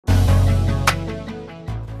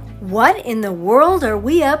What in the world are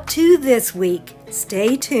we up to this week?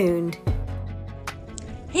 Stay tuned.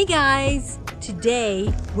 Hey guys,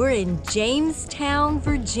 today we're in Jamestown,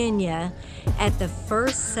 Virginia at the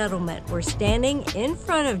first settlement. We're standing in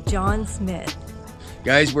front of John Smith.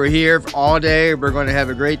 Guys, we're here all day. We're going to have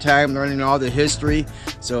a great time learning all the history.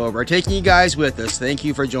 So we're taking you guys with us. Thank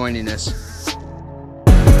you for joining us.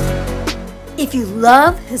 If you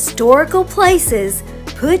love historical places,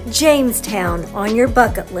 put Jamestown on your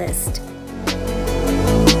bucket list.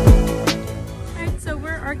 Alright, so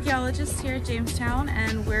we're archaeologists here at Jamestown,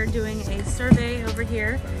 and we're doing a survey over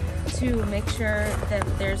here to make sure that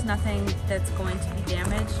there's nothing that's going to be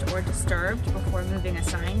damaged or disturbed before moving a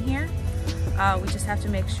sign here. We just have to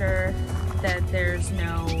make sure that there's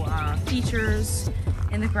no features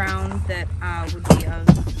in the ground that would be of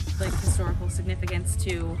historical significance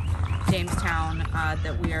to Jamestown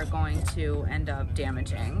that we are going to end up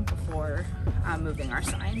damaging before moving our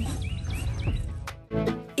sign.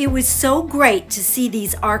 It was so great to see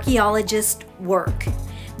these archaeologists work.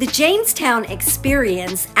 The Jamestown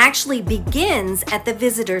experience actually begins at the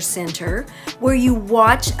visitor center, where you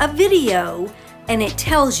watch a video and it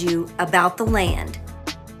tells you about the land.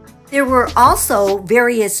 There were also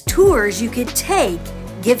various tours you could take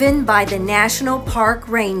given by the National Park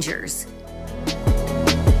Rangers.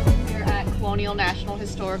 We're at Colonial National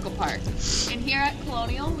Historical Park. And here at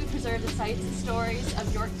Colonial, we preserve the sites and stories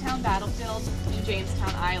of Yorktown battlefield and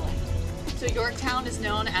Jamestown Island. So Yorktown is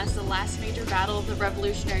known as the last major battle of the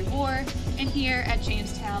Revolutionary War, and here at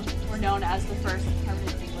Jamestown, we're known as the first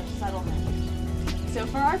permanent English settlement. So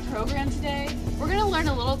for our program today, we're going to learn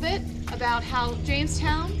a little bit about how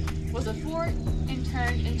Jamestown was a fort and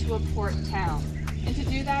turned into a port town. And to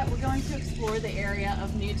do that, we're going to explore the area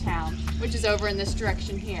of Newtown, which is over in this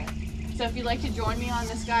direction here. So if you'd like to join me on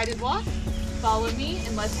this guided walk, follow me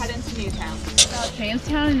and let's head into Newtown. About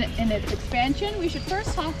Jamestown and its expansion, we should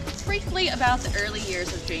first talk briefly about the early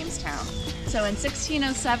years of Jamestown. So in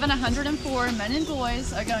 1607, 104 men and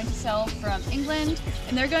boys are going to sail from England,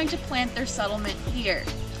 and they're going to plant their settlement here.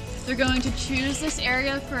 They're going to choose this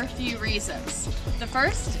area for a few reasons. The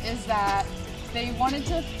first is that they wanted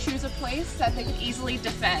to choose a place that they could easily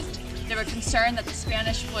defend. They were concerned that the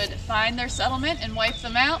Spanish would find their settlement and wipe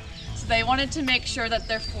them out, so they wanted to make sure that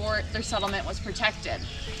their fort, their settlement, was protected.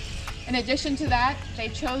 In addition to that, they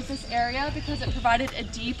chose this area because it provided a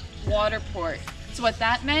deep water port. So what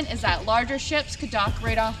that meant is that larger ships could dock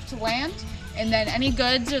right off to land, and then any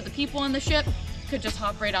goods or the people in the ship could just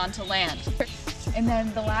hop right onto land. And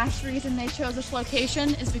then the last reason they chose this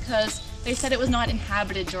location is because they said it was not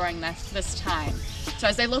inhabited during this time. So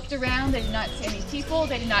as they looked around, they did not see any people,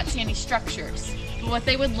 they did not see any structures. But what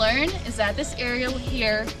they would learn is that this area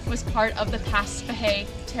here was part of the Paspahegh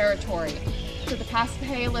territory. So the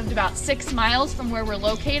Paspahegh lived about 6 miles from where we're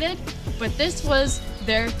located, but this was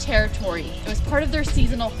their territory. It was part of their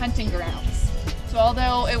seasonal hunting grounds. So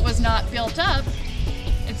although it was not built up,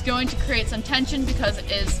 it's going to create some tension because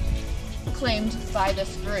it is claimed by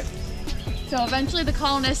this group. So eventually the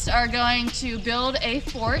colonists are going to build a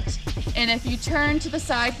fort, and if you turn to the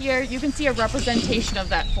side here, you can see a representation of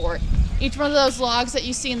that fort. Each one of those logs that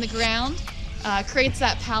you see in the ground creates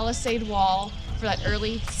that palisade wall for that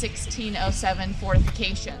early 1607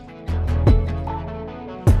 fortification.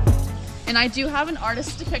 And I do have an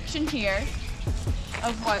artist's depiction here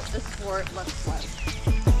of what this fort looks like.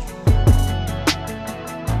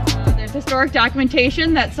 There's historic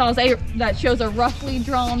documentation that shows a roughly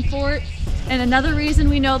drawn fort. And another reason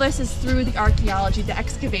we know this is through the archaeology, the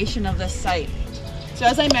excavation of this site. So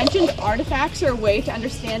as I mentioned, artifacts are a way to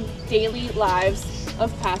understand daily lives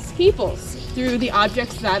of past peoples through the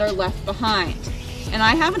objects that are left behind. And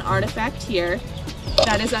I have an artifact here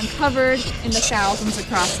that is uncovered in the thousands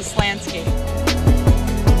across this landscape.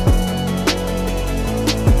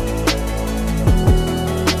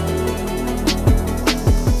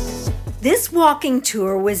 This walking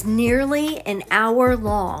tour was nearly an hour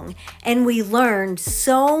long, and we learned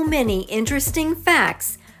so many interesting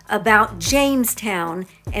facts about Jamestown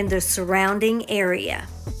and the surrounding area.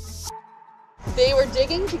 They were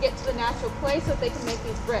digging to get to the natural place so that they can make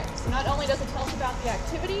these bricks. So not only does it tell us about the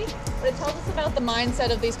activity, but it tells us about the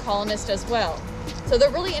mindset of these colonists as well. So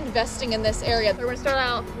they're really investing in this area. We're going to start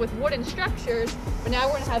out with wooden structures, but now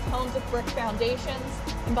we're going to have homes with brick foundations.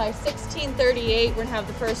 And by 1638, we're going to have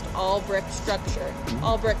the first all-brick structure,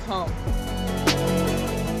 all-brick home.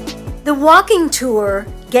 The walking tour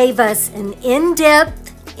gave us an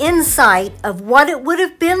in-depth insight of what it would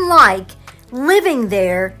have been like living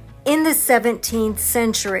there in the 17th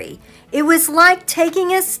century. It was like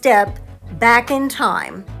taking a step back in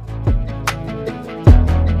time.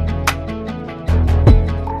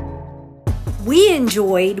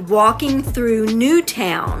 enjoyed walking through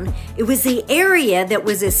Newtown. It was the area that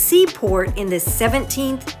was a seaport in the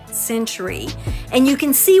 17th century. And you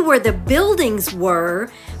can see where the buildings were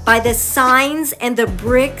by the signs and the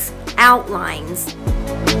bricks outlines.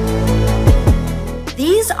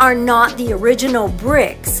 These are not the original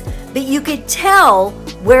bricks, but you could tell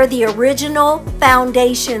where the original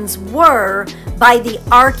foundations were by the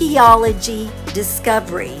archaeology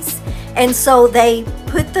discoveries. And so they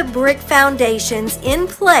put the brick foundations in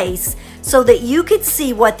place so that you could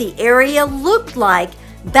see what the area looked like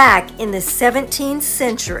back in the 17th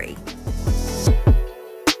century.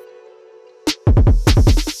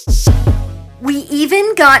 We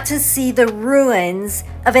even got to see the ruins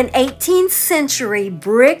of an 18th century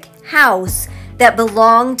brick house that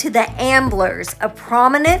belonged to the Amblers, a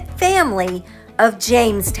prominent family of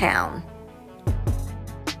Jamestown.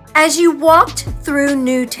 As you walked through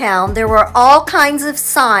Newtown, there were all kinds of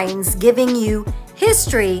signs giving you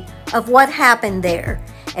history of what happened there.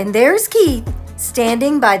 And there's Keith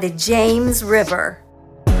standing by the James River.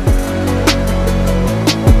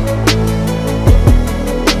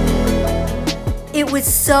 It was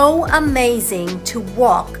so amazing to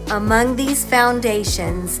walk among these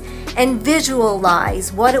foundations and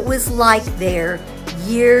visualize what it was like there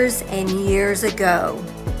years and years ago.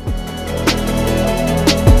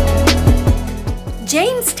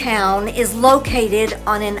 Jamestown is located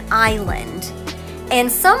on an island, and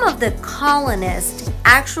some of the colonists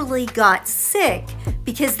actually got sick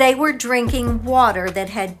because they were drinking water that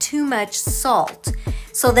had too much salt.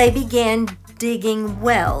 So they began digging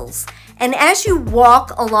wells. And as you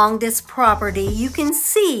walk along this property, you can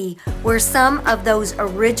see where some of those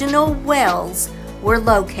original wells were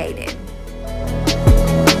located.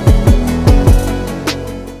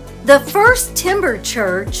 The first timber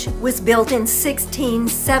church was built in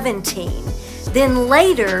 1617. Then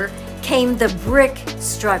later came the brick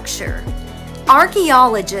structure.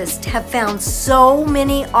 Archaeologists have found so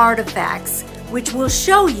many artifacts, which we'll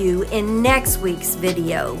show you in next week's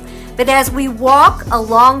video. But as we walk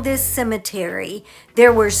along this cemetery,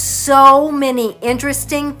 there were so many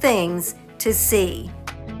interesting things to see.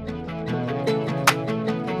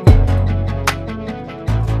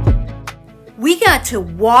 We got to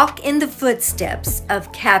walk in the footsteps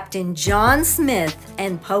of Captain John Smith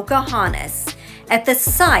and Pocahontas at the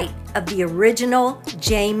site of the original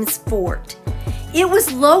James Fort. It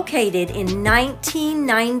was located in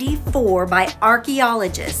 1994 by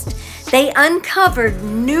archaeologists. They uncovered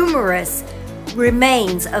numerous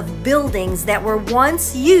remains of buildings that were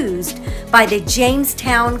once used by the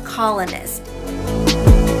Jamestown colonists.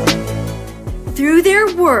 Through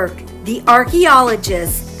their work, the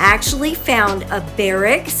archaeologists actually found a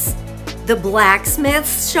barracks, the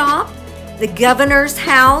blacksmith's shop, the governor's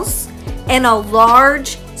house, and a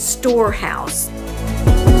large storehouse.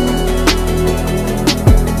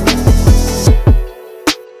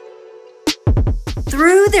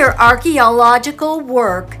 Through their archaeological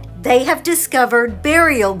work, they have discovered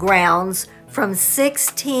burial grounds from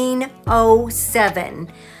 1607.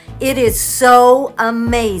 It is so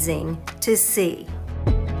amazing to see.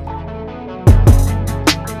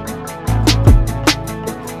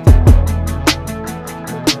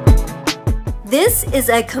 This is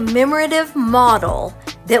a commemorative model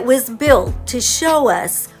that was built to show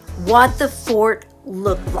us what the fort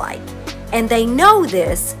looked like. And they know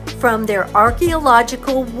this from their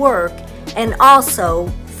archaeological work and also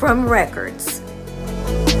from records.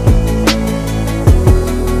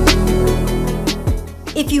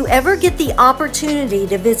 If you ever get the opportunity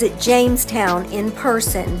to visit Jamestown in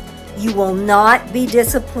person, you will not be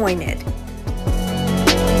disappointed.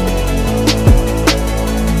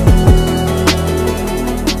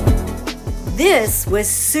 This was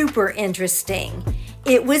super interesting.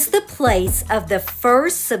 It was the place of the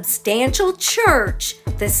first substantial church,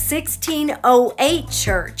 the 1608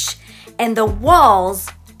 church, and the walls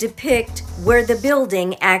depict where the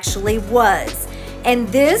building actually was. And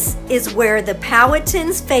this is where the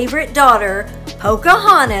Powhatan's favorite daughter,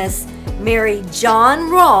 Pocahontas, married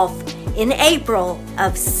John Rolfe in April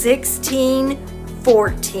of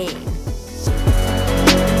 1614.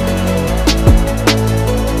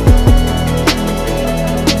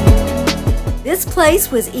 This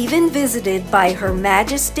place was even visited by Her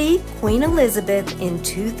Majesty Queen Elizabeth in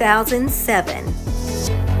 2007.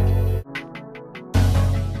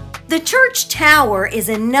 The church tower is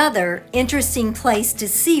another interesting place to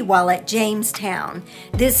see while at Jamestown.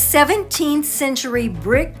 This 17th century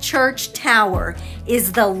brick church tower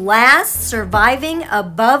is the last surviving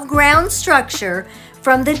above-ground structure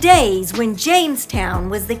from the days when Jamestown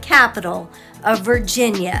was the capital of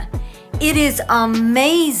Virginia. It is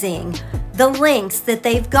amazing the lengths that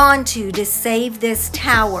they've gone to save this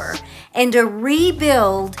tower and to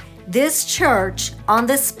rebuild this church on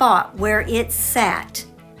the spot where it sat.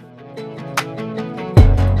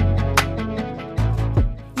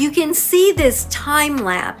 You can see this time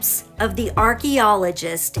lapse of the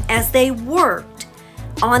archaeologists as they worked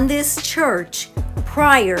on this church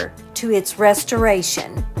prior to its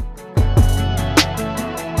restoration.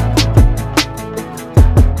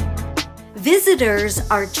 Visitors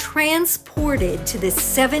are transported to the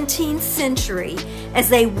 17th century as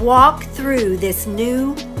they walk through this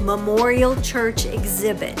new memorial church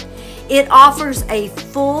exhibit. It offers a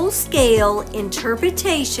full-scale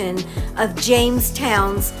interpretation of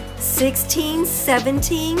Jamestown's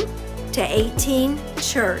 1617 to 18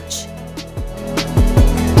 church.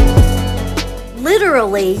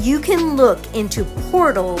 Literally, you can look into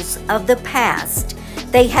portals of the past.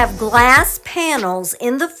 They have glass panels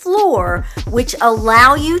in the floor which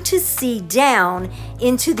allow you to see down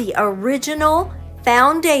into the original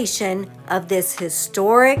foundation of this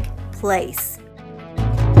historic place.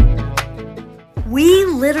 We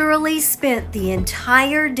literally spent the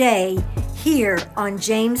entire day here on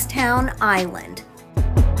Jamestown Island.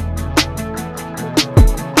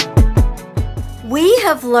 We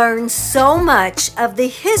have learned so much of the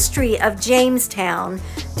history of Jamestown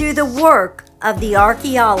through the work of the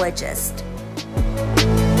archaeologists.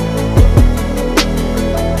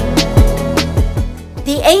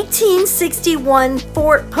 The 1861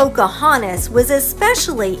 Fort Pocahontas was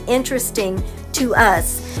especially interesting to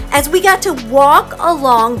us as we got to walk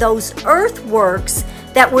along those earthworks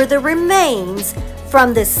that were the remains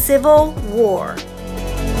from the Civil War.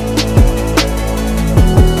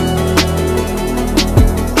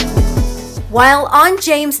 While on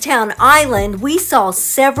Jamestown Island, we saw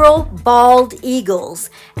several bald eagles,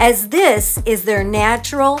 as this is their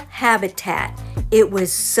natural habitat. It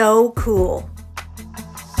was so cool.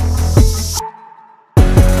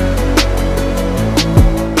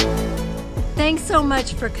 Thanks so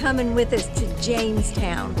much for coming with us to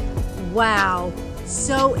Jamestown. Wow,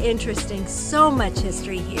 so interesting, so much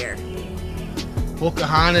history here.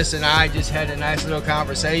 Pocahontas and I just had a nice little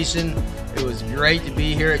conversation. It was great to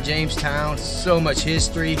be here at Jamestown. So much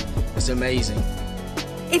history. It's amazing.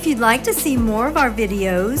 If you'd like to see more of our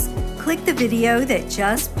videos, click the video that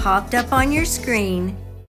just popped up on your screen